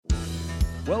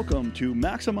Welcome to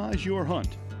Maximize Your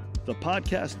Hunt, the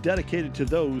podcast dedicated to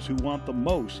those who want the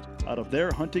most out of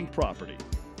their hunting property.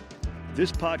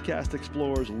 This podcast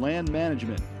explores land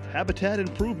management, habitat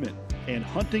improvement, and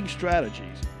hunting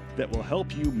strategies that will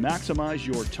help you maximize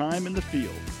your time in the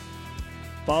field.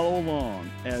 Follow along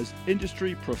as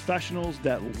industry professionals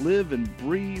that live and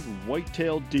breathe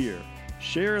white-tailed deer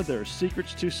share their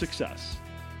secrets to success.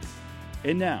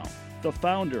 And now, the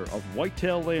founder of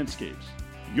Whitetail Landscapes,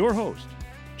 your host,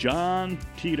 John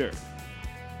Teeter.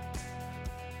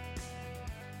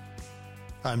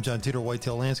 I'm John Teeter,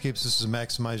 Whitetail Landscapes. This is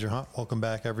Maximize Your Hunt. Welcome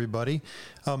back, everybody.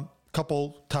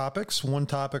 Couple topics. One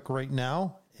topic right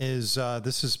now is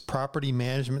this is property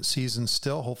management season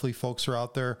still. Hopefully folks are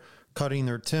out there cutting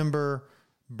their timber,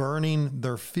 burning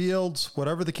their fields,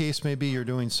 whatever the case may be, you're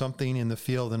doing something in the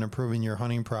field and improving your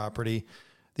hunting property.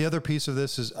 The other piece of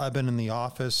this is I've been in the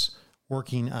office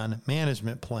working on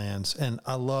management plans, and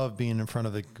I love being in front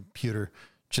of the computer.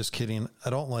 Just kidding. I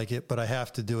don't like it, but I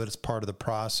have to do it as part of the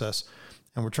process.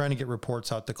 And we're trying to get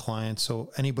reports out to clients. So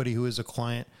anybody who is a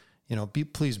client,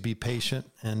 please be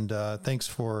patient. And thanks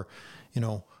for,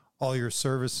 all your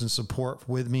service and support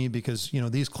with me, because,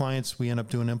 these clients, we end up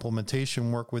doing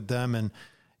implementation work with them. And,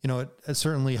 it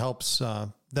certainly helps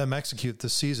them execute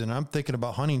this season. I'm thinking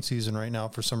about hunting season right now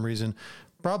for some reason,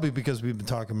 probably because we've been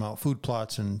talking about food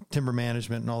plots and timber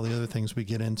management and all the other things we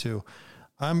get into.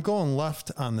 I'm going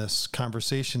left on this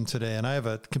conversation today, and I have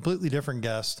a completely different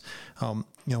guest.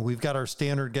 We've got our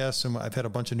standard guests, and I've had a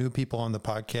bunch of new people on the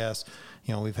podcast.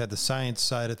 We've had the science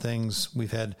side of things.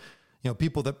 We've had,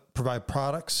 people that provide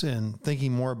products and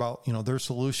thinking more about, their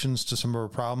solutions to some of our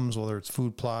problems, whether it's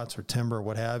food plots or timber or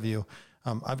what have you.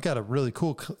 I've got a really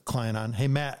cool client on. Hey,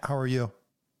 Matt, how are you?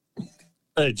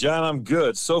 Hey, John, I'm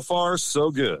good. So far,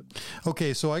 so good.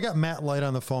 Okay, so I got Matt Light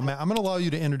on the phone. Matt, I'm going to allow you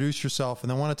to introduce yourself,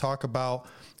 and I want to talk about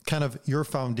kind of your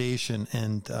foundation.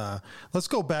 And let's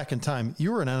go back in time.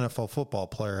 You were an NFL football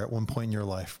player at one point in your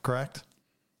life, correct?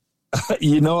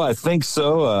 I think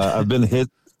so. I've been hit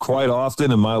quite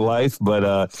often in my life,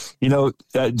 but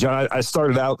John, I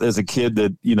started out as a kid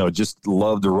that, just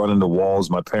loved to run into walls.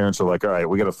 My parents were like, all right,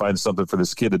 we got to find something for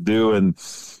this kid to do, and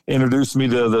introduced me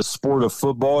to the sport of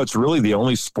football. It's really the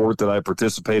only sport that I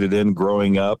participated in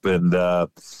growing up. And,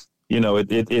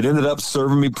 it ended up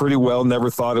serving me pretty well.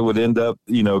 Never thought it would end up,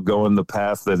 going the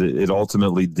path that it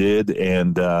ultimately did.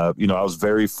 And, I was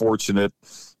very fortunate,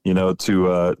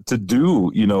 to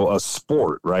do, a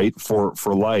sport, right, for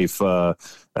life,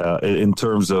 in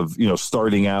terms of,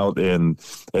 starting out and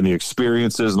the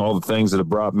experiences and all the things that have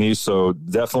brought me. So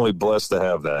definitely blessed to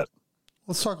have that.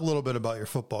 Let's talk a little bit about your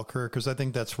football career, because I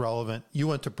think that's relevant. You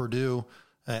went to Purdue.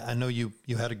 I know you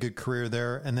had a good career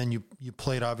there, and then you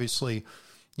played, obviously,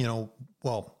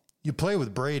 you play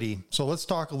with Brady. So let's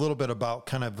talk a little bit about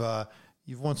kind of,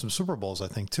 you've won some Super Bowls, I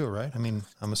think, too, right? I mean,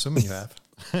 I'm assuming you have.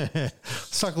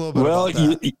 Let's talk a little bit about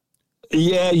that.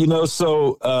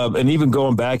 And even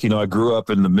going back, I grew up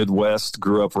in the Midwest,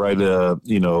 grew up right,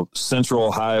 Central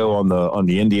Ohio on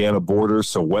the Indiana border.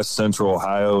 So West Central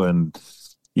Ohio. And,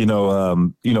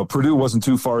 Purdue wasn't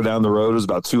too far down the road. It was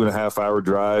about 2.5 hour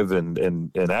drive.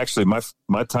 And actually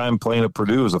my time playing at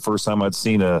Purdue was the first time I'd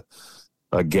seen a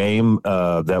game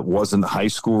that wasn't high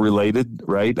school related,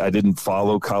 right? I didn't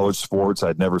follow college sports.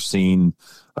 I'd never seen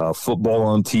football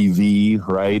on TV,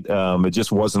 right? It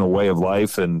just wasn't a way of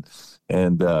life. And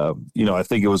I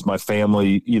think it was my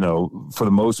family, for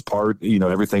the most part,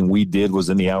 everything we did was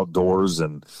in the outdoors.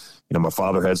 And, my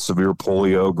father had severe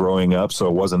polio growing up, so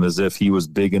it wasn't as if he was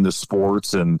big into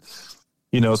sports. And,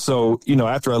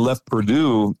 after I left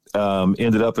Purdue,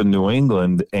 ended up in New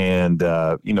England, and,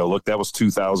 that was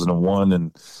 2001,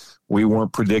 and we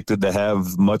weren't predicted to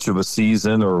have much of a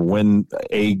season or win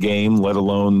a game, let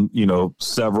alone,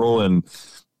 several. And,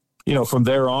 from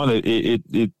there on,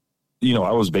 I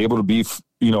was able to be,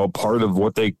 a part of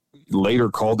what they later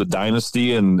called the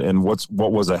dynasty, and what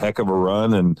was a heck of a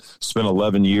run, and spent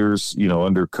 11 years,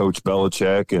 under Coach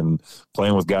Belichick, and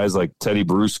playing with guys like Teddy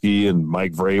Bruschi and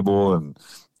Mike Vrabel, and,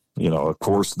 of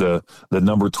course the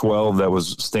number 12 that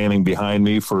was standing behind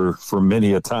me for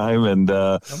many a time. And,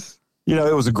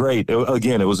 it was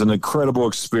it was an incredible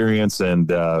experience,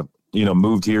 and,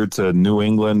 moved here to New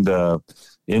England,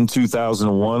 in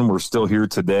 2001. We're still here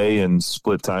today, and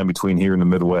split time between here and the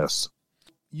Midwest.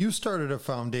 You started a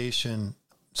foundation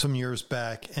some years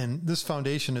back, and this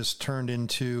foundation has turned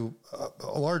into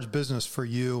a large business for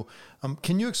you.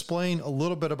 Can you explain a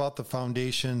little bit about the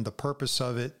foundation, the purpose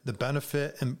of it, the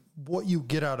benefit, and what you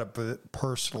get out of it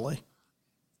personally?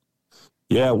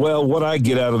 Yeah, well, what I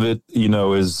get out of it,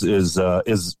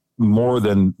 is more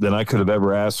than I could have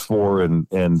ever asked for. And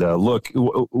look,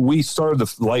 we started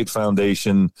the Light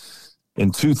Foundation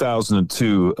in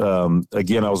 2002.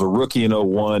 Again, I was a rookie in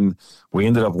 2001. We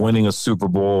ended up winning a Super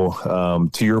Bowl.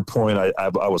 To your point, I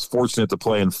was fortunate to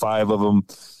play in 5 of them.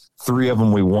 3 of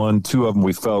them we won. 2 of them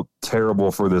we felt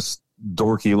terrible for this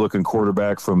dorky looking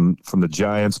quarterback from the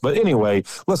Giants. But anyway,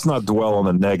 let's not dwell on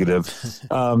the negative.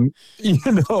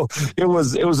 It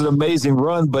was an amazing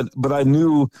run, but I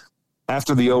knew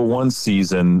after the 2001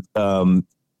 season,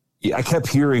 I kept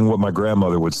hearing what my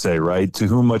grandmother would say, right? To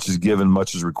whom much is given,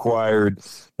 much is required.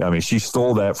 I mean, she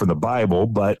stole that from the Bible,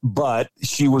 but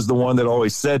she was the one that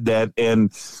always said that.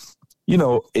 And,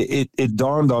 it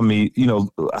dawned on me,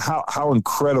 how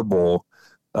incredible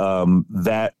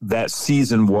that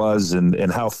season was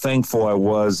and how thankful I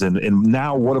was. And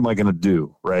now what am I going to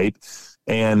do? Right.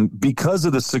 And because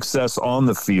of the success on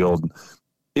the field,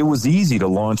 it was easy to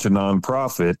launch a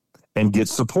nonprofit and get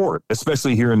support,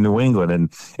 especially here in New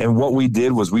England. And what we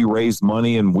did was we raised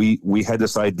money, and we had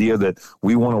this idea that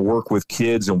we want to work with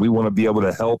kids and we want to be able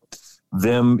to help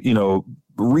them,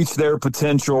 reach their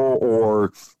potential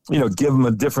or, give them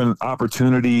a different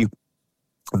opportunity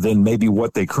than maybe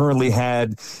what they currently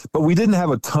had. But we didn't have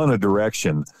a ton of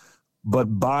direction.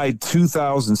 But by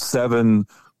 2007,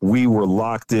 we were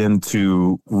locked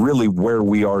into really where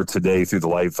we are today through the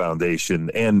Light Foundation.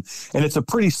 And it's a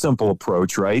pretty simple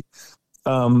approach, right?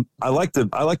 I like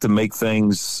to make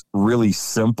things really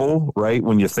simple, right?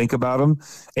 When you think about them.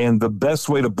 And the best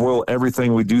way to boil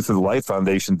everything we do through the Light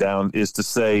Foundation down is to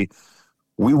say,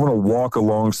 we want to walk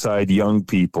alongside young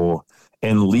people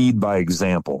and lead by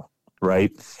example,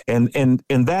 right? And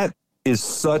that is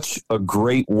such a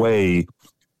great way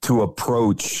to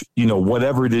approach,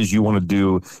 whatever it is you want to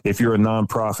do. If you're a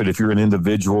nonprofit, if you're an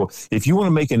individual, if you want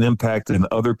to make an impact in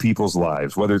other people's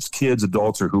lives, whether it's kids,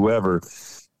 adults, or whoever,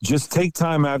 just take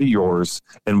time out of yours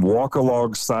and walk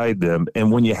alongside them.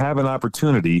 And when you have an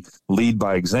opportunity, lead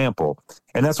by example.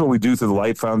 And that's what we do through the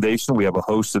Light Foundation. We have a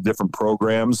host of different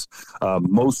programs.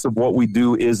 Most of what we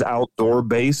do is outdoor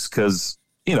based because,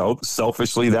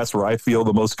 selfishly, that's where I feel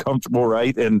the most comfortable,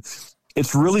 right? And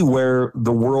it's really where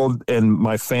the world and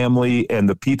my family and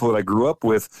the people that I grew up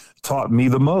with taught me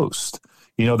the most.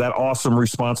 That awesome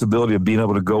responsibility of being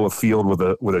able to go afield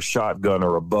with a shotgun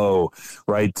or a bow,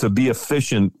 right? To be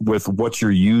efficient with what you're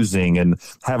using and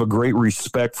have a great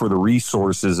respect for the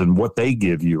resources and what they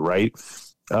give you, right?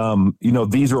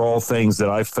 These are all things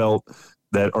that I felt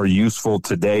that are useful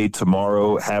today,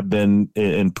 tomorrow, have been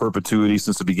in perpetuity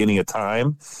since the beginning of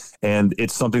time. And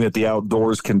it's something that the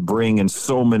outdoors can bring in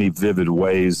so many vivid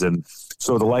ways. And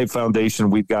so the Light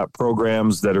Foundation, we've got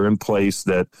programs that are in place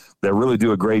that really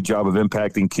do a great job of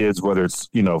impacting kids, whether it's,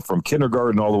 from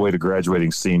kindergarten all the way to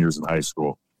graduating seniors in high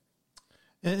school.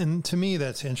 And to me,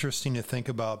 that's interesting to think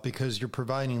about because you're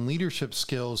providing leadership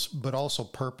skills, but also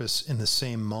purpose in the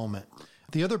same moment.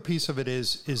 The other piece of it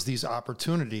is these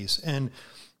opportunities. And,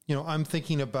 I'm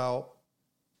thinking about,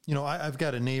 I've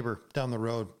got a neighbor down the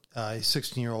road, a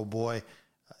 16-year-old boy,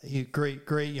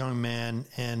 great young man.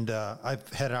 And I've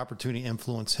had an opportunity to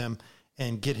influence him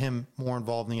and get him more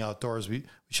involved in the outdoors. We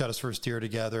shot his first deer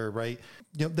together, right?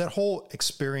 That whole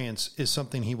experience is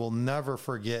something he will never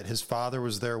forget. His father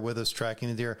was there with us tracking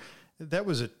the deer. That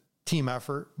was a team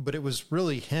effort, but it was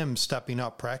really him stepping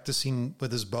up, practicing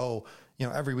with his bow.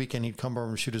 Every weekend he'd come over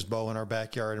and shoot his bow in our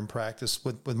backyard and practice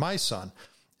with my son.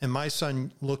 And my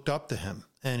son looked up to him,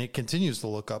 and it continues to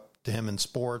look up to him in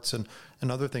sports and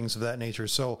other things of that nature.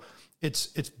 So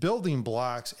it's building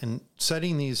blocks and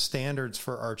setting these standards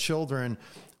for our children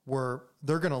where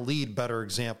they're going to lead better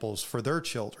examples for their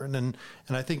children. And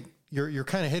I think you're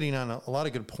kind of hitting on a lot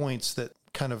of good points that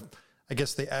kind of, I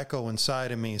guess, they echo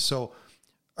inside of me. So,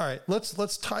 all right,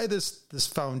 let's tie this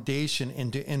foundation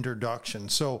into introduction.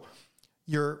 So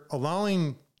you're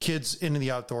allowing kids into the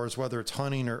outdoors, whether it's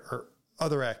hunting or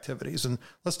other activities. And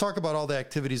let's talk about all the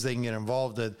activities they can get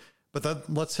involved in, but then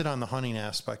let's hit on the hunting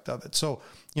aspect of it. So,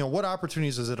 what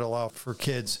opportunities does it allow for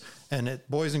kids and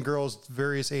boys and girls,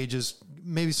 various ages?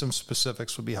 Maybe some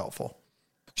specifics would be helpful.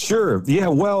 Sure. Yeah.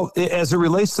 Well, as it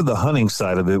relates to the hunting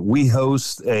side of it, we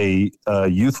host a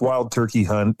youth wild turkey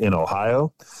hunt in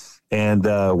Ohio. And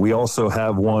we also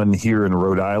have one here in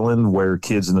Rhode Island where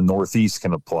kids in the Northeast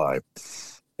can apply.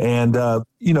 And,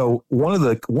 one of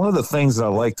the things that I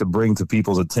like to bring to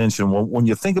people's attention when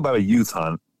you think about a youth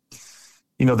hunt,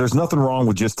 there's nothing wrong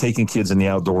with just taking kids in the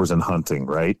outdoors and hunting,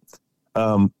 right?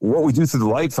 What we do through the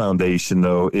Light Foundation,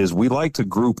 though, is we like to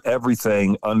group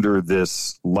everything under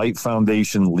this Light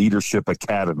Foundation Leadership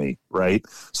Academy, right?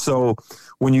 So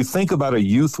when you think about a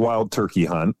youth wild turkey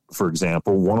hunt, for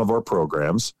example, one of our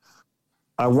programs,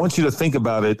 I want you to think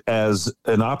about it as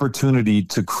an opportunity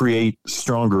to create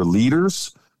stronger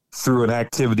leaders through an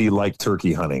activity like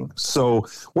turkey hunting. So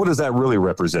what does that really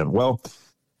represent? Well,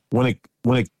 when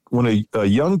a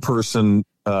young person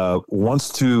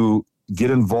wants to get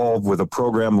involved with a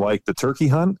program like the turkey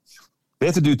hunt, they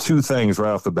have to do two things right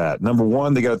off the bat. Number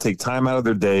one, they got to take time out of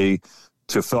their day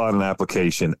to fill out an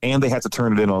application, and they have to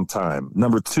turn it in on time.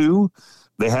 Number two,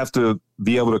 they have to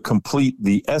be able to complete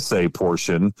the essay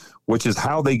portion, which is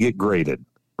how they get graded,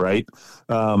 right?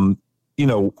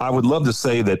 I would love to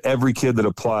say that every kid that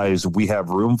applies, we have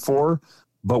room for,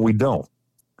 but we don't.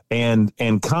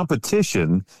 And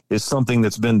competition is something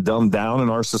that's been dumbed down in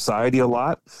our society a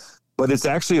lot, but it's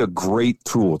actually a great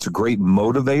tool. It's a great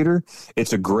motivator.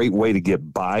 It's a great way to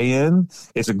get buy-in.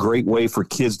 It's a great way for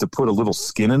kids to put a little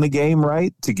skin in the game,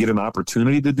 right? To get an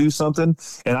opportunity to do something.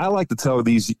 And I like to tell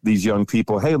these young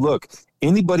people, hey, look,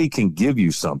 anybody can give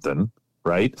you something,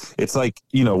 right? It's like,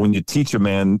 when you teach a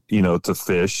man, to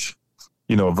fish,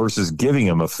 versus giving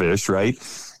him a fish, right?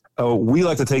 We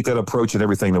like to take that approach in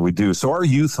everything that we do. So our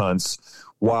youth hunts,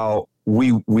 while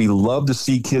we love to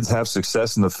see kids have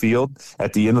success in the field,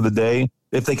 at the end of the day,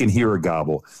 if they can hear a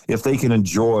gobble, if they can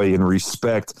enjoy and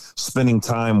respect spending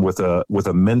time with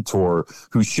a mentor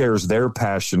who shares their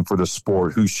passion for the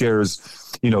sport, who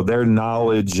shares, their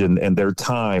knowledge and their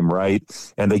time, right?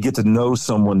 And they get to know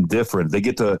someone different. They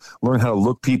get to learn how to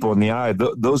look people in the eye.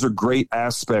 Those are great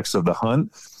aspects of the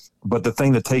hunt. But the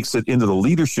thing that takes it into the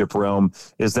leadership realm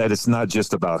is that it's not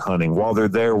just about hunting. While they're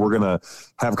there, we're going to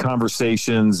have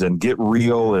conversations and get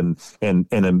real and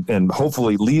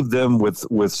hopefully leave them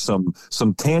with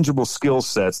some tangible skill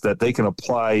sets that they can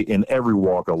apply in every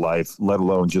walk of life, let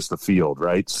alone just the field,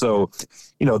 right? So,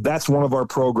 that's one of our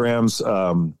programs.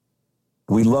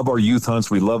 We love our youth hunts.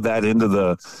 We love that into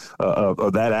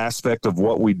that aspect of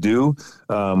what we do.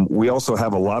 We also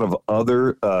have a lot of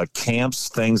other camps,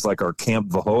 things like our Camp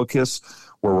Vahoakis,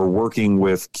 where we're working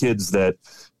with kids that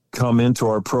come into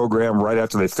our program right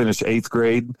after they finish 8th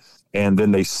grade, and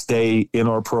then they stay in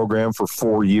our program for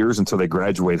 4 years until they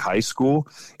graduate high school.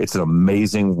 It's an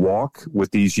amazing walk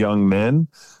with these young men.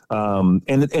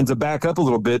 And to back up a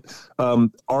little bit,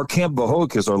 our Camp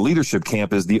Vahoakis, our leadership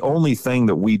camp, is the only thing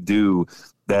that we do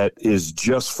that is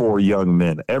just for young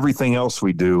men. Everything else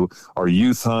we do, our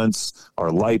youth hunts, our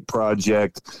light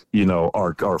project,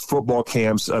 our football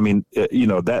camps. I mean,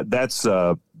 that's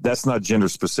not gender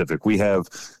specific. We have,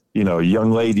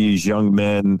 young ladies, young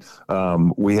men.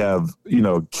 We have,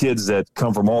 kids that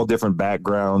come from all different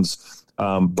backgrounds.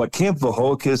 But Camp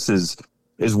Vahoakis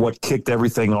is what kicked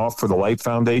everything off for the Light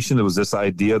Foundation. It was this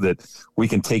idea that we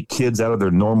can take kids out of their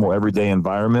normal everyday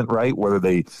environment, right? Whether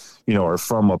they, are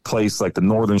from a place like the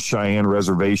Northern Cheyenne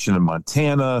Reservation in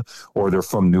Montana, or they're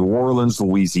from New Orleans,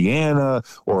 Louisiana,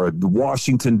 or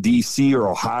Washington, D.C., or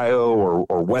Ohio,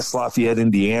 or West Lafayette,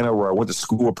 Indiana, where I went to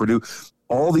school at Purdue.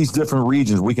 All these different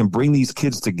regions, we can bring these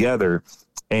kids together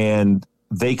and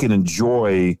they can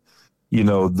enjoy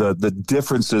the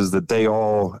differences that they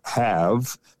all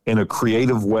have in a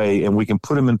creative way, and we can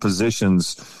put them in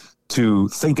positions to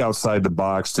think outside the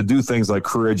box, to do things like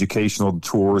career educational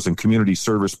tours and community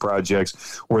service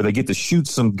projects where they get to shoot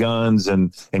some guns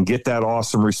and get that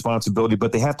awesome responsibility,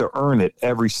 but they have to earn it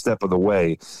every step of the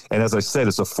way. And as I said,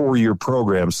 it's a 4-year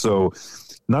program. So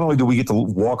not only do we get to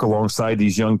walk alongside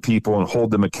these young people and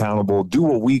hold them accountable, do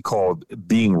what we call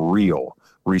being real,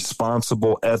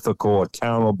 responsible, ethical,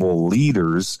 accountable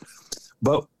leaders,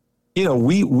 but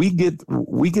we get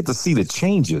to see the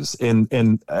changes,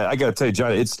 and I got to tell you,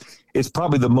 John, it's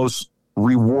probably the most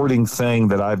rewarding thing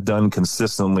that I've done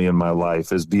consistently in my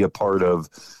life is be a part of,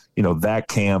 that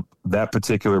camp, that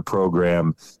particular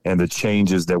program, and the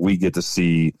changes that we get to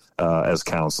see as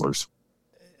counselors.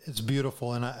 It's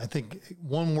beautiful, and I think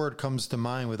one word comes to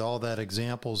mind with all that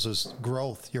examples is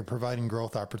growth. You're providing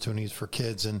growth opportunities for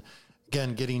kids, and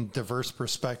again, getting diverse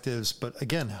perspectives, but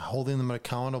again, holding them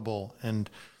accountable and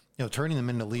turning them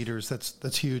into leaders.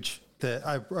 That's huge. That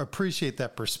I appreciate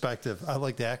that perspective. I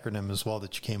like the acronym as well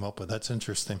that you came up with. That's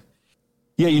interesting.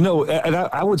 Yeah, and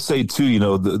I would say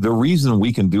too, the reason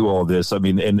we can do all this, I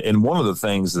mean, and one of the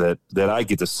things that I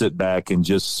get to sit back and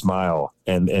just smile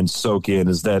and soak in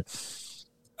is that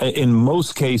in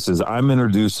most cases, I'm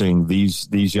introducing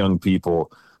these young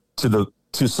people to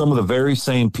some of the very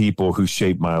same people who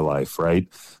shaped my life, right?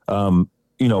 My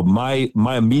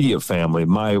immediate family,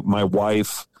 my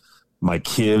wife, my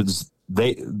kids,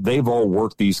 they've all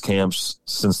worked these camps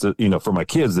since for my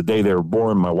kids, the day they were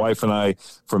born, my wife and I,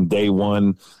 from day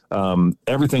one,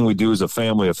 everything we do is a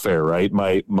family affair, right?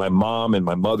 My mom and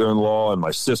my mother-in-law and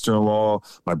my sister-in-law,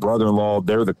 my brother-in-law,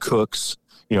 they're the cooks,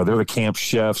 they're the camp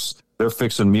chefs. They're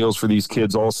fixing meals for these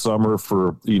kids all summer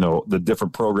for, the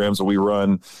different programs that we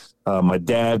run. My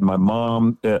dad, my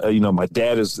mom, my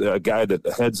dad is a guy that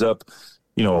heads up,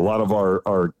 a lot of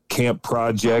our camp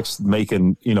projects,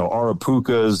 making,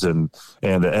 arapucas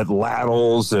and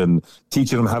ladles and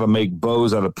teaching them how to make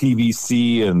bows out of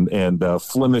PVC and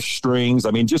Flemish strings.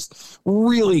 I mean, just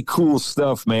really cool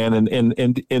stuff, man.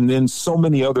 And then so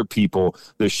many other people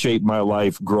that shaped my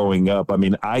life growing up. I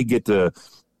mean, I get to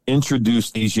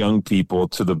introduce these young people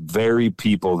to the very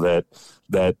people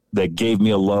that gave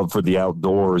me a love for the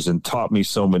outdoors and taught me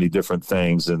so many different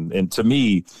things. And to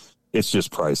me, it's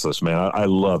just priceless, man. I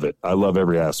love it. I love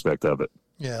every aspect of it.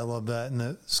 Yeah, I love that. And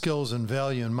the skills and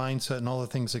value and mindset and all the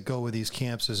things that go with these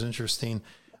camps is interesting.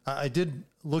 I did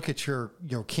look at your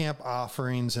camp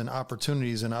offerings and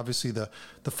opportunities, and obviously the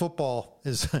football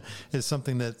is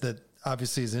something that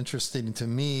obviously is interesting to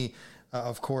me.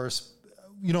 Of course,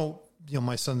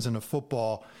 my son's into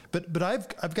football, but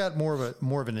I've got more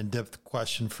of an in-depth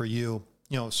question for you.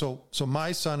 So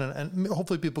my son, and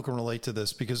hopefully people can relate to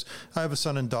this, because I have a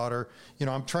son and daughter.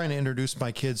 I'm trying to introduce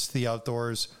my kids to the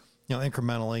outdoors,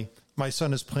 incrementally. My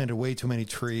son has planted way too many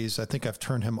trees. I think I've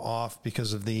turned him off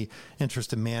because of the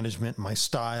interest in management and my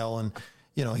style. And,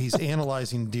 he's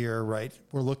analyzing deer, right?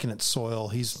 We're looking at soil.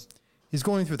 He's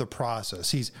going through the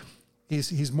process.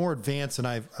 He's more advanced than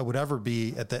I would ever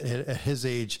be at his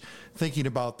age, thinking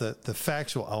about the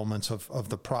factual elements of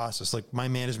the process, like my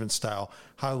management style,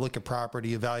 how I look at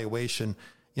property evaluation.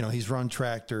 He's run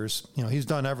tractors, he's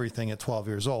done everything at 12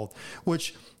 years old,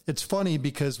 which it's funny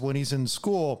because when he's in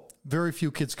school, very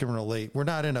few kids can relate. We're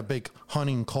not in a big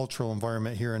hunting cultural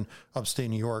environment here in upstate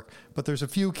New York, but there's a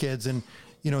few kids, and,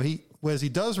 as he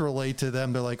does relate to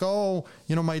them, they're like, oh,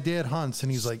 my dad hunts.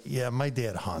 And he's like, yeah, my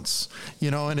dad hunts,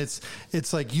 and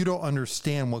it's like, you don't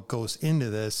understand what goes into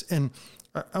this. And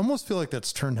I almost feel like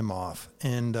that's turned him off.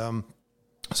 And,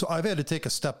 so I've had to take a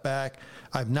step back.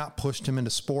 I've not pushed him into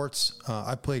sports.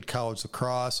 I played college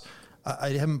lacrosse.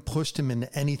 I haven't pushed him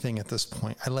into anything at this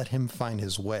point. I let him find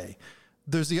his way.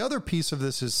 There's the other piece of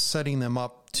this is setting them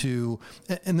up to,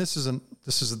 and this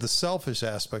is the selfish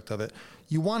aspect of it.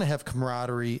 You want to have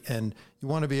camaraderie, and you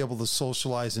want to be able to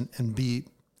socialize and be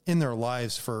in their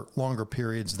lives for longer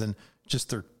periods than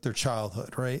just their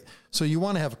childhood, right? So you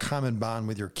want to have a common bond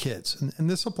with your kids. And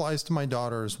this applies to my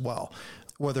daughter as well,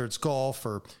 whether it's golf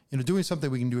or, doing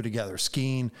something we can do together,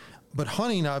 skiing. But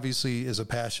hunting obviously is a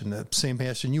passion, the same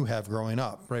passion you have growing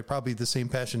up, right? Probably the same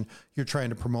passion you're trying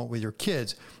to promote with your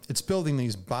kids. It's building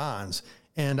these bonds.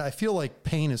 And I feel like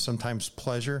pain is sometimes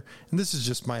pleasure. And this is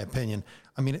just my opinion.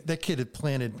 I mean, that kid had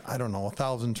planted,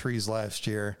 1,000 trees last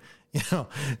year,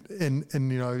 and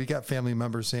you got family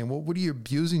members saying, well, what are you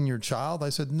abusing your child? I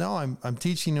said, no, I'm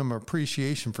teaching them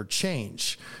appreciation for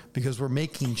change, because we're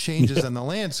making changes in the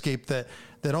landscape that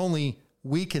only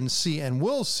we can see and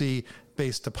will see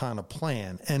based upon a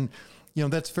plan. And,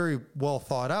 that's very well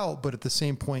thought out, but at the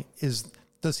same point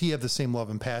does he have the same love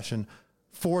and passion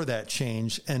for that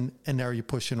change? And are you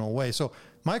pushing him away? So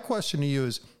my question to you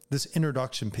is this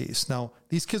introduction piece. Now,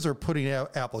 these kids are putting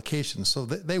out applications, so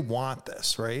they want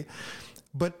this, right?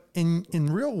 But in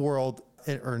real world,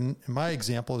 or in my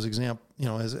example,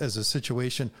 as a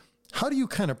situation, how do you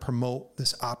kind of promote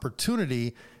this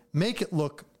opportunity, make it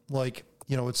look like,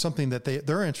 it's something that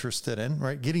they're interested in,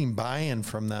 right? Getting buy-in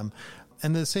from them.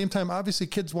 And at the same time, obviously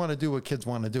kids want to do what kids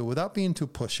want to do without being too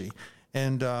pushy.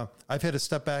 And I've had to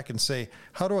step back and say,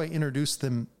 how do I introduce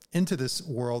them into this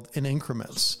world in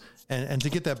increments? And to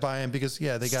get that buy-in, because,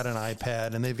 they got an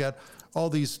iPad and they've got all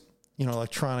these,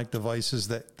 electronic devices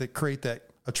that create that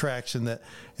attraction that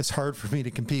it's hard for me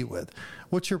to compete with.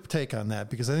 What's your take on that?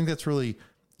 Because I think that's really,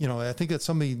 I think that's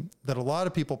something that a lot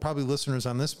of people, probably listeners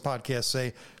on this podcast,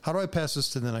 say, how do I pass this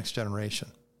to the next generation?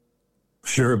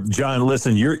 Sure. John,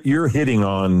 listen, you're hitting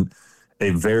on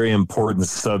a very important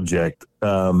subject.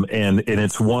 And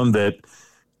it's one that,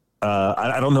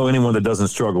 I don't know anyone that doesn't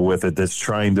struggle with it, that's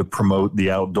trying to promote the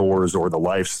outdoors or the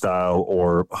lifestyle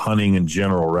or hunting in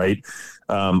general, right?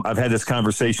 I've had this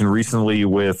conversation recently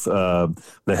with the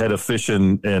head of fish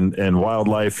and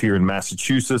wildlife here in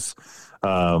Massachusetts.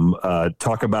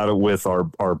 Talk about it with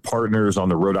our partners on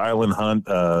the Rhode Island hunt,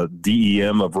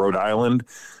 DEM of Rhode Island.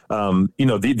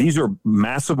 These are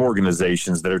massive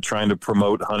organizations that are trying to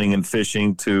promote hunting and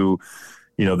fishing to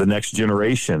the next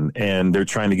generation, and they're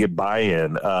trying to get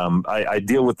buy-in. I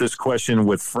deal with this question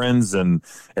with friends and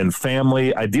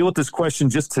family. I deal with this question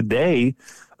just today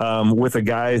with a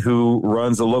guy who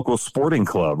runs a local sporting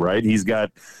club, right? He's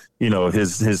got,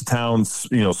 his town's,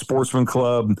 sportsman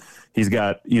club. He's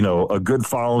got, a good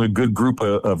following, a good group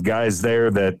of guys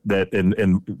there that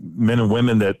and men and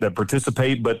women that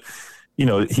participate. But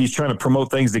he's trying to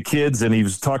promote things to kids, and he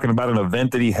was talking about an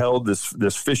event that he held,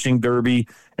 this fishing derby,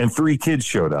 and 3 kids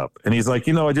showed up. And he's like,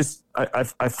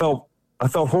 I felt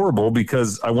horrible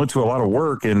because I went to a lot of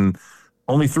work and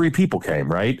only 3 people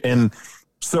came. Right. And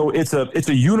so it's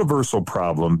a universal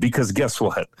problem, because guess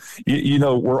what?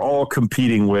 We're all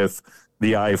competing with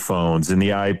the iPhones and the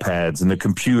iPads and the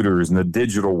computers and the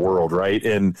digital world, right?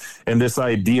 And this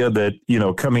idea that,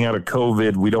 coming out of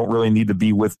COVID, we don't really need to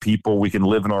be with people. We can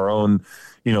live in our own,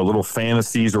 little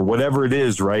fantasies or whatever it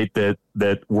is, right?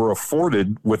 That we're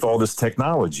afforded with all this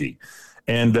technology.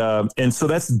 And so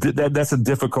that's a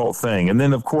difficult thing. And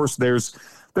then, of course, there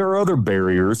are other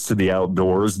barriers to the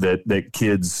outdoors that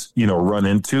kids, run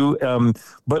into.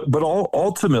 But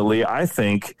ultimately, I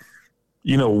think,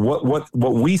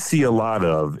 what we see a lot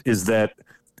of is that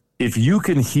if you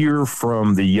can hear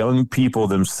from the young people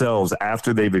themselves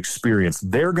after they've experienced,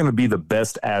 they're going to be the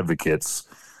best advocates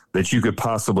that you could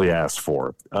possibly ask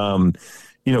for.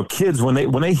 Kids,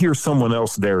 when they hear someone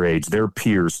else their age, their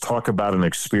peers talk about an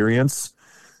experience,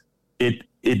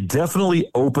 it definitely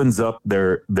opens up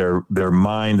their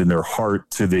mind and their heart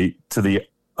to the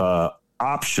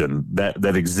option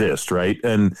that exists, right?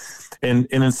 And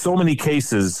in so many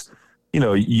cases,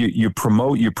 you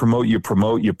promote,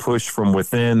 you push from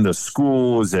within the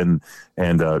schools and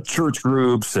church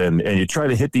groups, and you try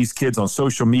to hit these kids on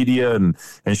social media and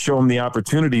show them the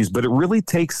opportunities. But it really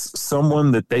takes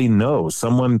someone that they know,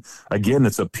 someone, again,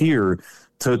 that's a peer,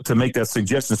 to make that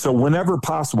suggestion. So whenever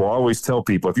possible, I always tell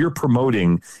people, if you're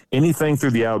promoting anything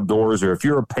through the outdoors, or if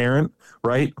you're a parent,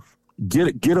 right,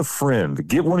 get a friend,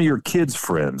 get one of your kids'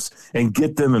 friends and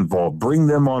get them involved, bring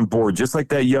them on board, just like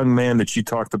that young man that you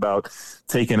talked about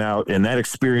taking out, and that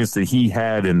experience that he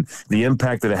had and the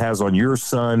impact that it has on your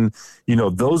son.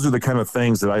 Those are the kind of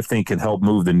things that I think can help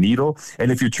move the needle.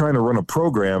 And if you're trying to run a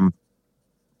program,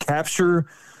 capture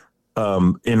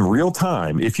in real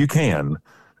time, if you can,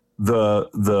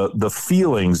 the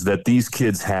feelings that these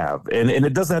kids have. And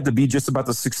it doesn't have to be just about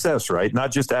the success, right?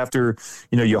 Not just after,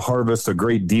 you harvest a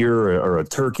great deer or a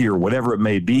turkey or whatever it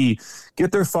may be.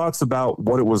 Get their thoughts about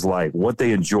what it was like, what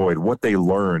they enjoyed, what they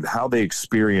learned, how they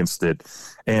experienced it.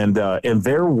 And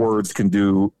their words can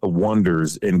do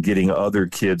wonders in getting other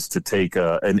kids to take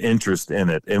an interest in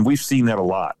it. And we've seen that a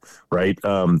lot, right?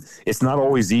 It's not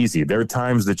always easy. There are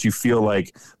times that you feel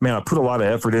like, man, I put a lot of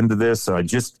effort into this. I'm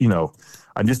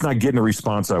just not getting the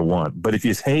response I want. But if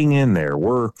you hang in there,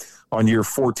 we're on year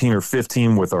 14 or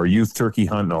 15 with our youth turkey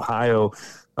hunt in Ohio.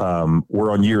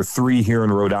 We're on year 3 here in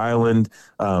Rhode Island.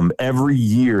 Every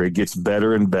year it gets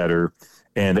better and better.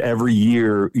 And every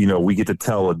year, we get to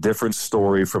tell a different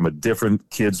story from a different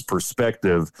kid's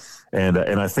perspective. And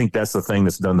I think that's the thing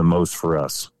that's done the most for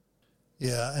us.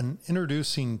 Yeah. And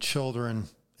introducing children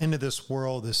into this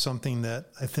world is something that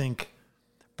I think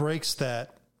breaks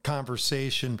that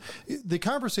conversation. The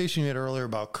conversation you had earlier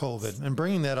about COVID and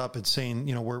bringing that up and saying,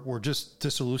 we're just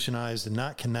disillusionized and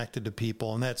not connected to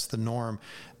people, and that's the norm.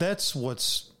 That's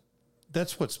what's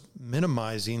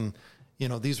minimizing,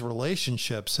 these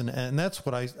relationships. And that's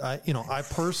what I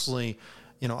personally,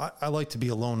 I like to be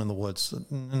alone in the woods,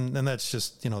 and that's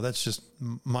just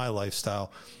my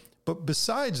lifestyle. But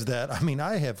besides that,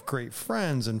 I have great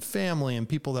friends and family and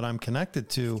people that I'm connected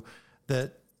to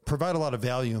that provide a lot of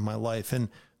value in my life. And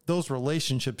those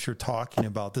relationships you're talking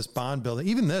about, this bond building,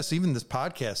 even this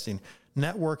podcasting,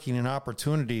 networking and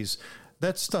opportunities,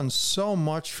 that's done so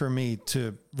much for me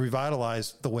to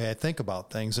revitalize the way I think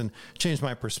about things and change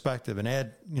my perspective and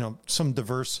add, some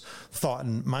diverse thought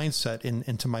and mindset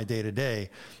into my day to day.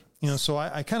 So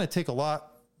I kind of take a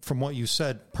lot from what you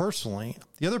said personally.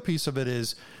 The other piece of it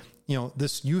is,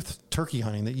 this youth turkey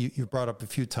hunting that you brought up a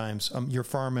few times, your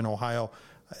farm in Ohio.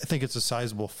 I think it's a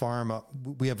sizable farm.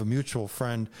 We have a mutual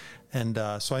friend. And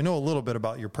so I know a little bit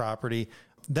about your property.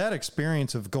 That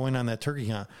experience of going on that turkey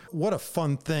hunt, what a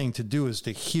fun thing to do is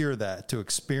to hear that, to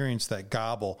experience that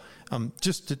gobble,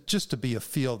 just to be a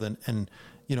field and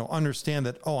understand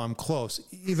that, I'm close,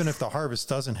 even if the harvest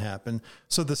doesn't happen.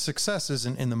 So the success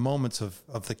isn't in the moments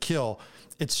of the kill.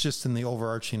 It's just in the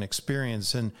overarching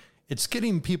experience. And it's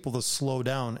getting people to slow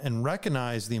down and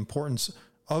recognize the importance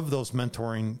of those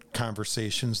mentoring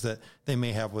conversations that they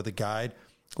may have with a guide,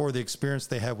 or the experience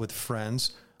they have with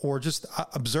friends, or just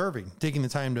observing, taking the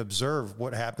time to observe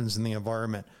what happens in the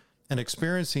environment and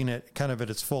experiencing it kind of at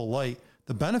its full light,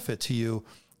 the benefit to you,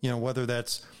 whether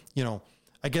that's,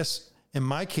 I guess in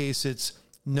my case, it's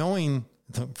knowing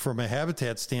from a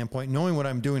habitat standpoint, knowing what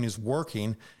I'm doing is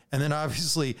working. And then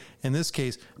obviously in this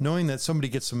case, knowing that somebody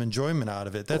gets some enjoyment out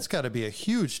of it, that's got to be a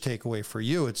huge takeaway for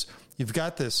you. You've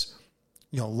got this,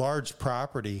 large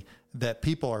property that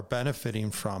people are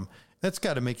benefiting from. that's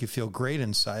got to make you feel great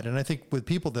inside. And I think with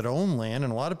people that own land,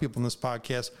 and a lot of people in this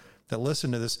podcast that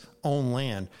listen to this own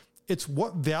land, it's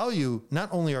what value not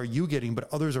only are you getting,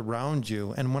 but others around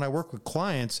you. And when I work with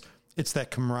clients, it's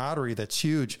that camaraderie that's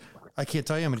huge. I can't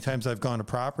tell you how many times I've gone to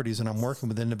properties and I'm working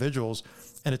with individuals,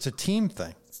 and it's a team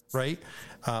thing, right?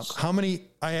 I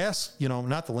ask,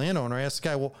 not the landowner, I ask the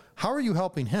guy, well, how are you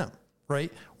helping him,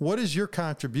 right? What is your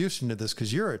contribution to this?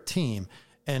 Because you're a team,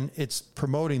 and it's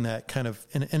promoting that kind of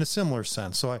in a similar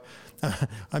sense. So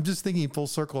I'm just thinking full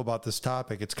circle about this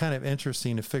topic. It's kind of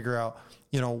interesting to figure out,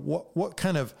 what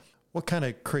kind of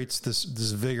creates this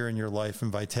vigor in your life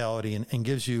and vitality and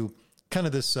gives you kind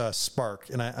of this spark.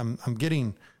 And I'm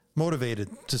getting motivated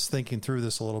just thinking through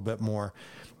this a little bit more.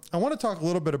 I want to talk a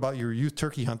little bit about your youth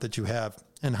turkey hunt that you have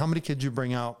and how many kids you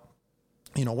bring out,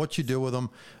 what you do with them,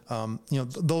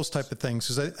 those type of things.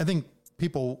 Because I think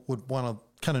people would want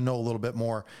to kind of know a little bit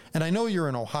more. And I know you're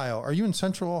in Ohio. Are you in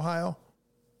Central Ohio?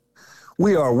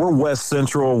 We are. We're West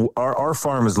Central. Our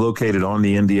farm is located on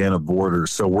the Indiana border.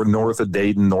 So we're north of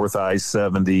Dayton, north of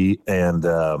I-70. And,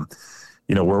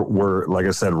 we're, like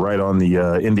I said, right on the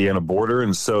Indiana border.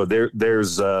 And so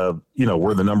there's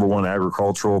we're the number one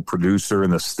agricultural producer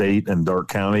in the state in Darke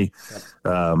County.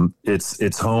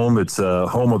 It's home. It's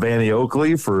home of Annie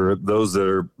Oakley for those that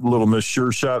are Little Miss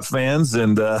Sure Shot fans.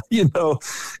 And,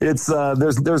 it's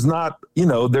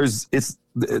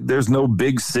there's no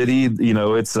big city,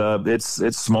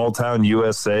 it's small town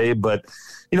USA. But,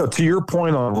 to your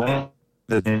point on land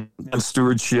and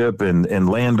stewardship and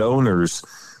landowners,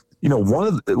 one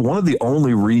of the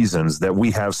only reasons that we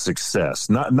have success,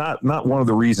 not one of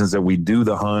the reasons that we do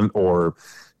the hunt or,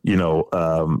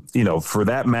 for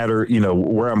that matter,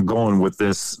 where I'm going with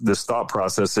this thought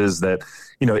process is that,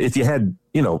 if you had,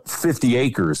 50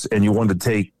 acres and you wanted to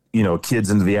take, kids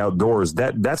into the outdoors,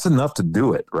 that's enough to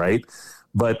do it. Right.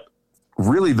 But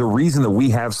really the reason that we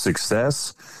have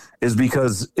success is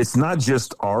because it's not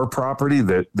just our property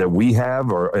that we have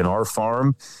or in our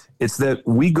farm. It's that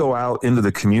we go out into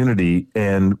the community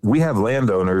and we have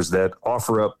landowners that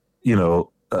offer up,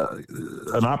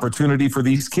 an opportunity for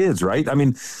these kids, right? I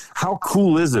mean, how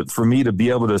cool is it for me to be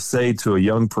able to say to a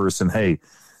young person, hey,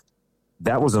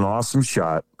 that was an awesome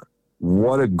shot.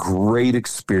 What a great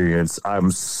experience.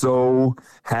 I'm so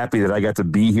happy that I got to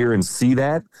be here and see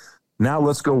that. Now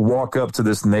let's go walk up to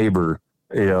this neighbor,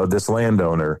 this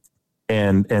landowner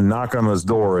and knock on his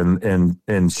door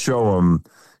and show him,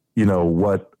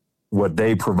 what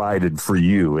they provided for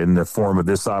you in the form of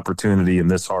this opportunity and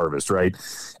this harvest, right?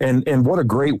 And what a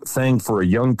great thing for a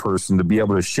young person to be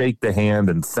able to shake the hand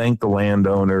and thank the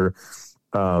landowner,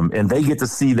 and they get to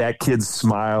see that kid's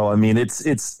smile. I mean,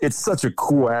 it's such a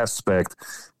cool aspect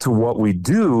to what we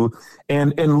do,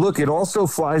 and look, it also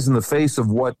flies in the face of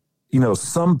what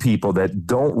some people that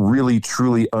don't really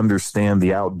truly understand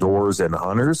the outdoors and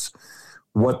hunters,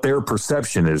 what their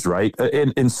perception is, right?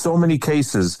 In so many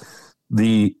cases,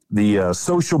 the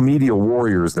social media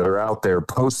warriors that are out there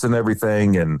posting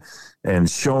everything and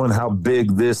showing how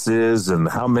big this is and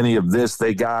how many of this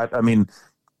they got. I mean,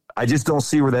 I just don't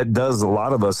see where that does a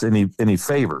lot of us any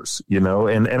favors, and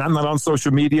I'm not on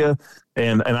social media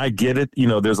and I get it.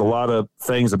 There's a lot of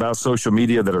things about social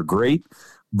media that are great,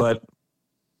 but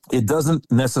it doesn't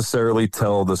necessarily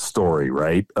tell the story,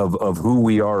 right, of who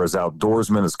we are as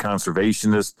outdoorsmen, as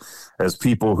conservationists, as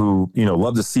people who,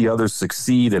 love to see others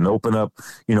succeed and open up,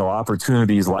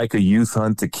 opportunities like a youth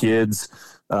hunt to kids.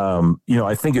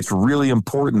 I think it's really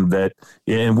important that,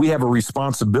 and we have a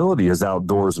responsibility as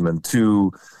outdoorsmen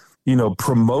to,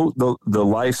 promote the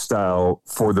lifestyle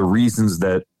for the reasons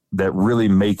that really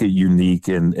make it unique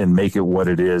and make it what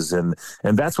it is. And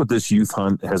that's what this youth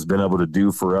hunt has been able to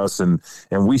do for us. And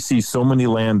we see so many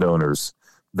landowners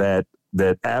that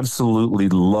absolutely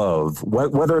love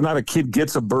whether or not a kid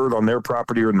gets a bird on their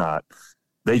property or not.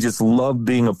 They just love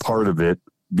being a part of it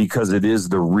because it is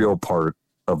the real part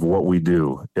of what we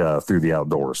do through the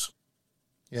outdoors.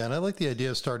 Yeah. And I like the idea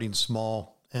of starting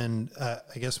small. And I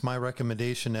guess my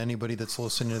recommendation to anybody that's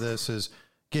listening to this is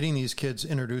getting these kids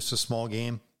introduced to small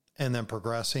game and then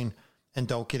progressing, and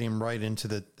don't get him right into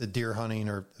the deer hunting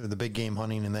or the big game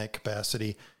hunting in that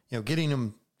capacity. Getting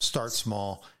them start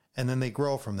small and then they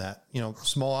grow from that.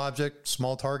 Small object,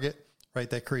 small target, right?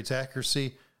 That creates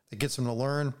accuracy. It gets them to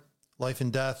learn life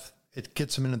and death. It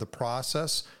gets them into the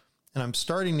process. And I'm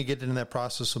starting to get into that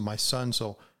process with my son.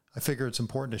 So I figure it's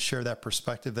important to share that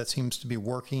perspective. That seems to be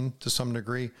working to some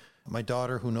degree. My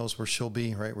daughter, who knows where she'll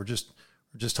be, right? We're just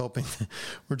hoping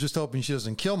she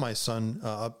doesn't kill my son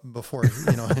before,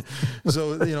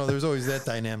 So, there's always that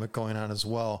dynamic going on as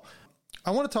well.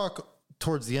 I want to talk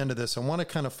towards the end of this, I want to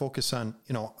kind of focus on,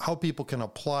 how people can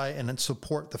apply and then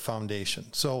support the foundation.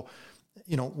 So,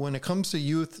 when it comes to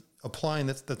youth applying,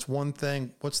 that's one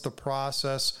thing. What's the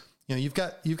process? You've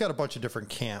got a bunch of different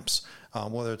camps,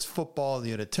 whether it's football,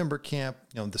 you had a timber camp,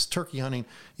 this turkey hunting,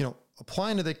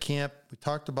 applying to the camp. We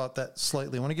talked about that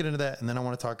slightly. I want to get into that. And then I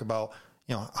want to talk about,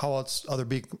 how else other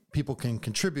big people can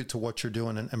contribute to what you're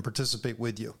doing and participate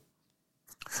with you.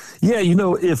 Yeah.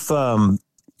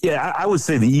 I would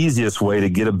say the easiest way to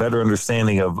get a better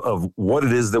understanding of what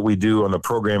it is that we do on the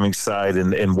programming side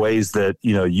and ways that,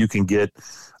 you can get,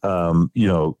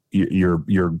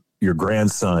 your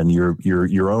grandson,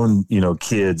 your own,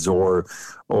 kids or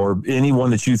anyone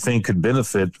that you think could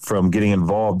benefit from getting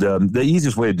involved. The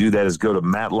easiest way to do that is go to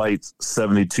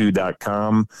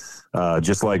mattlight72.com,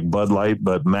 just like Bud Light,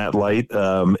 but Matt Light.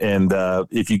 And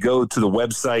if you go to the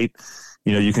website,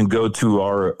 you can go to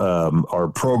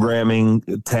our programming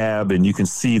tab and you can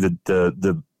see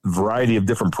the variety of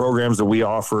different programs that we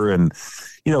offer. And,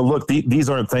 look, these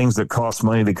aren't things that cost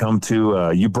money to come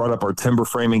to. You brought up our timber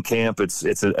framing camp. It's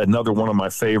another one of my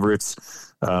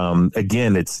favorites.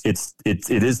 Again, it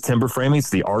is timber framing. It's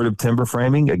the art of timber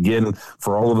framing. Again,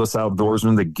 for all of us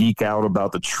outdoorsmen that geek out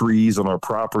about the trees on our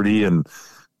property. And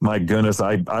my goodness,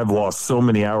 I've lost so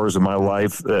many hours of my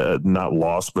life, not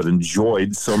lost, but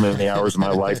enjoyed so many hours of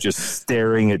my life just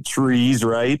staring at trees.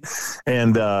 Right.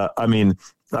 And,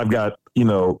 I've got,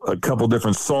 a couple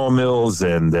different sawmills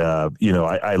and,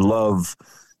 I love,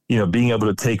 being able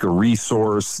to take a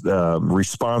resource,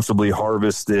 responsibly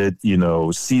harvest it,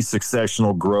 see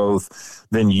successional growth,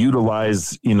 then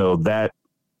utilize, that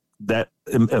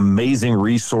amazing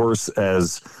resource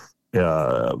as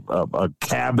a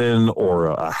cabin or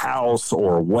a house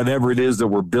or whatever it is that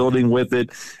we're building with it.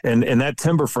 And that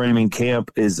timber framing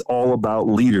camp is all about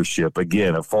leadership.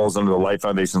 Again, it falls under the Light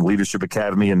Foundation Leadership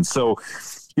Academy. And so,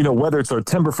 whether it's our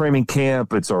timber framing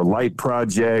camp, it's our light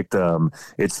project,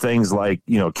 it's things like,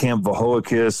 Camp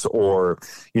Vahoakis, or,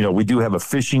 we do have a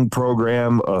fishing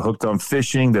program, Hooked on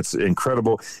Fishing. That's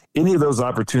incredible. Any of those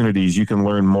opportunities you can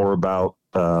learn more about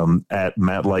at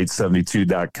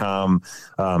mattlight72.com.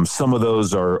 Some of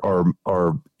those are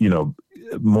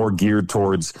more geared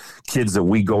towards kids that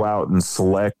we go out and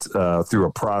select through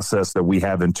a process that we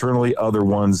have internally. Other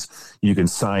ones you can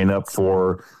sign up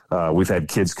for. We've had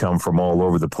kids come from all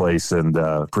over the place and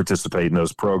participate in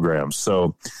those programs.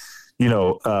 So, a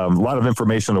lot of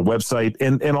information on the website,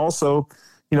 and also,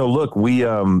 look, we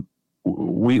get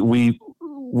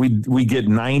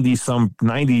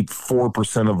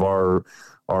 94% of our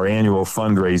annual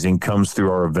fundraising comes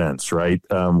through our events, right?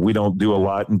 We don't do a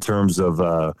lot in terms of,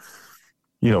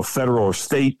 federal or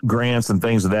state grants and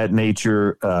things of that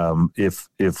nature. If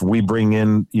we bring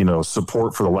in,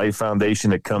 support for the Light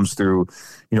Foundation, it comes through,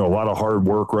 a lot of hard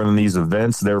work running these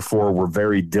events. Therefore, we're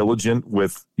very diligent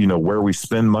with, where we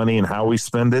spend money and how we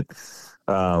spend it.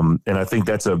 And I think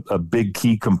that's a big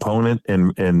key component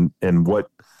in what,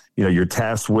 you're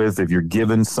tasked with. If you're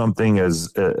given something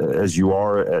as you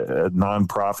are a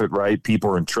nonprofit, right? People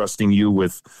are entrusting you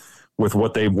with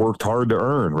what they've worked hard to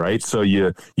earn, right? So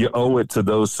you owe it to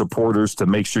those supporters to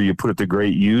make sure you put it to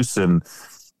great use. And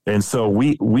so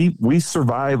we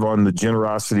survive on the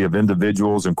generosity of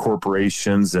individuals and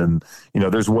corporations. And,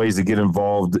 there's ways to get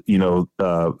involved,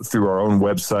 through our own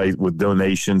website with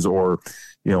donations or,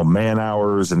 man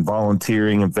hours and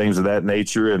volunteering and things of that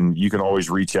nature. And you can always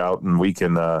reach out and we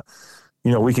can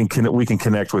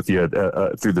connect with you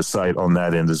through the site on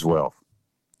that end as well.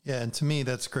 Yeah. And to me,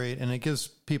 that's great. And it gives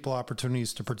people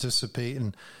opportunities to participate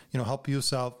and, help you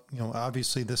out.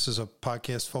 Obviously this is a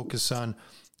podcast focused on,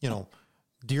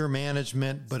 deer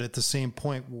management, but at the same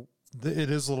point, it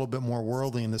is a little bit more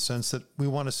worldly in the sense that we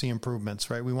want to see improvements,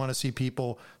 right? We want to see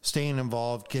people staying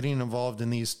involved, getting involved in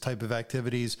these type of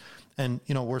activities. And,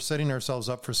 we're setting ourselves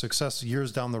up for success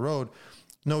years down the road.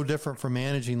 No different from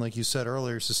managing, like you said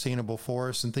earlier, sustainable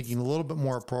forests and thinking a little bit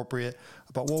more appropriate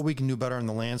about what we can do better in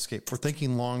the landscape. We're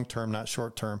thinking long-term, not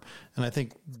short-term. And I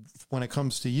think when it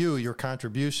comes to you, your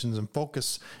contributions and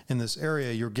focus in this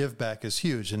area, your give back is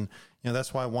huge. And,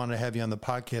 that's why I wanted to have you on the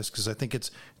podcast, because I think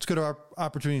it's good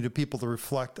opportunity to people to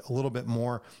reflect a little bit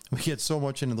more. We get so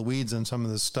much into the weeds on some of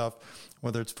this stuff,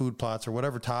 whether it's food plots or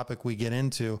whatever topic we get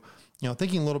into.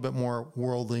 Thinking a little bit more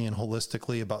worldly and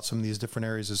holistically about some of these different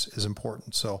areas is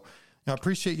important. So I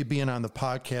appreciate you being on the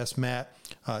podcast, Matt,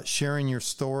 sharing your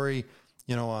story.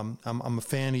 I'm a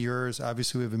fan of yours.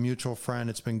 Obviously, we have a mutual friend.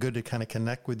 It's been good to kind of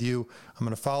connect with you. I'm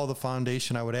going to follow the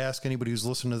foundation. I would ask anybody who's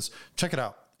listening to this, check it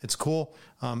out. It's cool.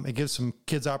 It gives some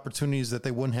kids opportunities that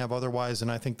they wouldn't have otherwise.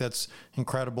 And I think that's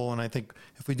incredible. And I think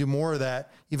if we do more of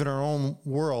that, even our own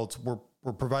worlds, we're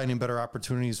we're providing better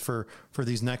opportunities for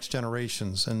these next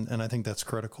generations. And I think that's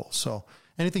critical. So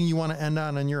anything you want to end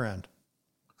on your end?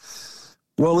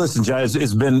 Well, listen, John,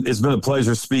 it's been a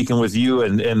pleasure speaking with you.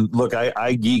 And look,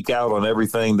 I geek out on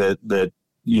everything that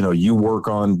you work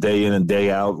on day in and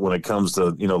day out when it comes to,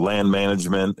 land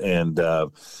management and,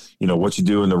 what you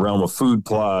do in the realm of food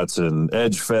plots and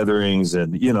edge featherings.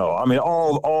 And,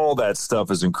 all that stuff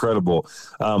is incredible.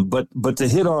 But to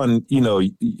hit on,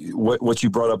 what you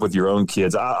brought up with your own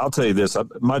kids, I'll tell you this,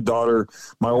 my daughter,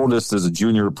 my oldest is a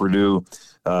junior at Purdue.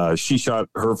 She shot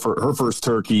her first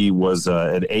turkey was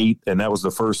at 8, and that was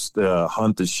the first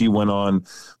hunt that she went on.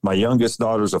 My youngest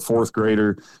daughter's a 4th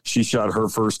grader. She shot her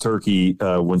first turkey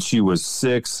when she was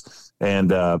 6.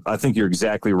 And I think you're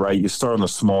exactly right. You start on the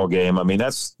small game. I mean,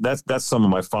 that's some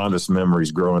of my fondest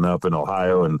memories growing up in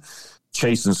Ohio and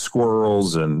chasing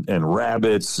squirrels and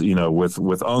rabbits,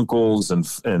 with uncles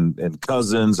and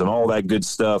cousins and all that good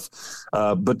stuff.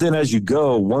 But then as you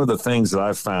go, one of the things that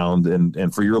I've found,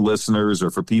 and for your listeners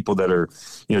or for people that are,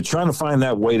 trying to find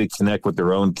that way to connect with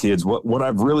their own kids, what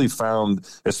I've really found,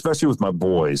 especially with my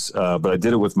boys, but I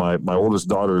did it with my oldest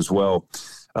daughter as well.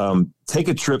 Take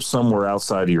a trip somewhere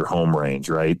outside of your home range,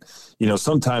 right?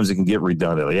 Sometimes it can get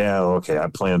redundant. Yeah, okay, I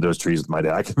planted those trees with my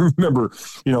dad. I can remember,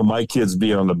 my kids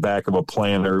being on the back of a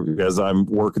planter as I'm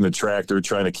working the tractor,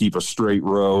 trying to keep a straight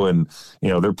row, and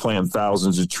they're planting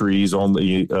thousands of trees.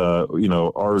 Only,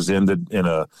 ours ended in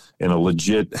a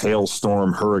legit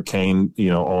hailstorm, hurricane,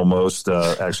 almost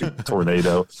actually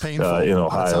tornado in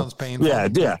Ohio. That sounds painful.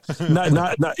 Yeah.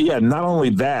 Not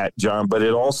only that, John, but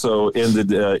it also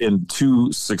ended in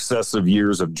 2 successive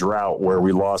years of drought where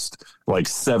we lost like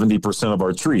 70% of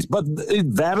our trees. But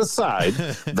that aside,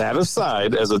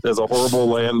 as a horrible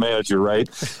land manager, right?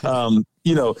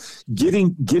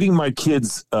 Getting my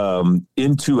kids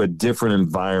into a different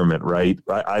environment, right?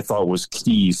 I thought was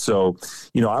key. So,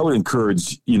 I would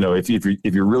encourage,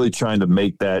 if you're really trying to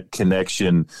make that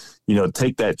connection,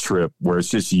 take that trip where it's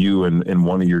just you and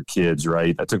one of your kids,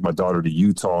 right? I took my daughter to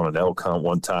Utah on an elk hunt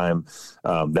one time.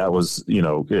 That was,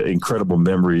 incredible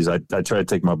memories. I try to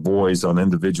take my boys on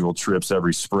individual trips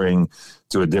every spring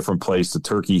to a different place to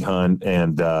turkey hunt.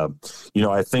 And, I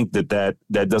think that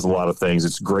does a lot of things.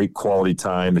 It's great quality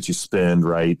time that you spend,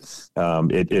 right?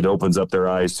 It opens up their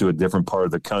eyes to a different part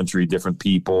of the country, different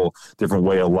people, different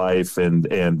way of life, and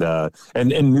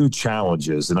new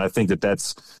challenges. And I think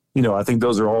that's, I think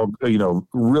those are all,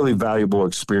 really valuable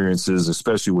experiences,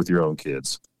 especially with your own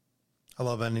kids. I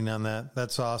love ending on that.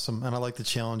 That's awesome. And I like the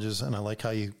challenges, and I like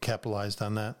how you capitalized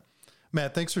on that.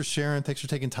 Matt, thanks for sharing. Thanks for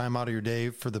taking time out of your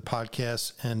day for the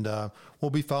podcast. And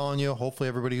we'll be following you. Hopefully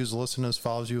everybody who's listening to us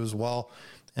follows you as well.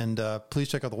 And please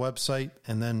check out the website.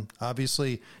 And then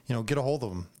obviously, get a hold of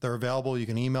them. They're available. You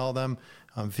can email them.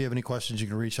 If you have any questions, you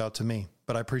can reach out to me.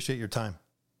 But I appreciate your time.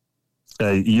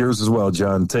 Yours as well,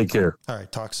 John. Take care. All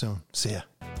right. Talk soon. See ya.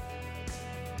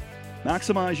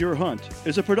 Maximize Your Hunt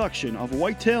is a production of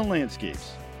Whitetail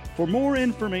Landscapes. For more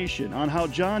information on how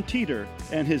John Teeter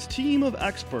and his team of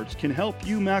experts can help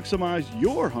you maximize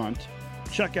your hunt,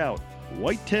 check out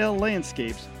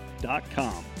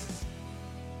whitetaillandscapes.com.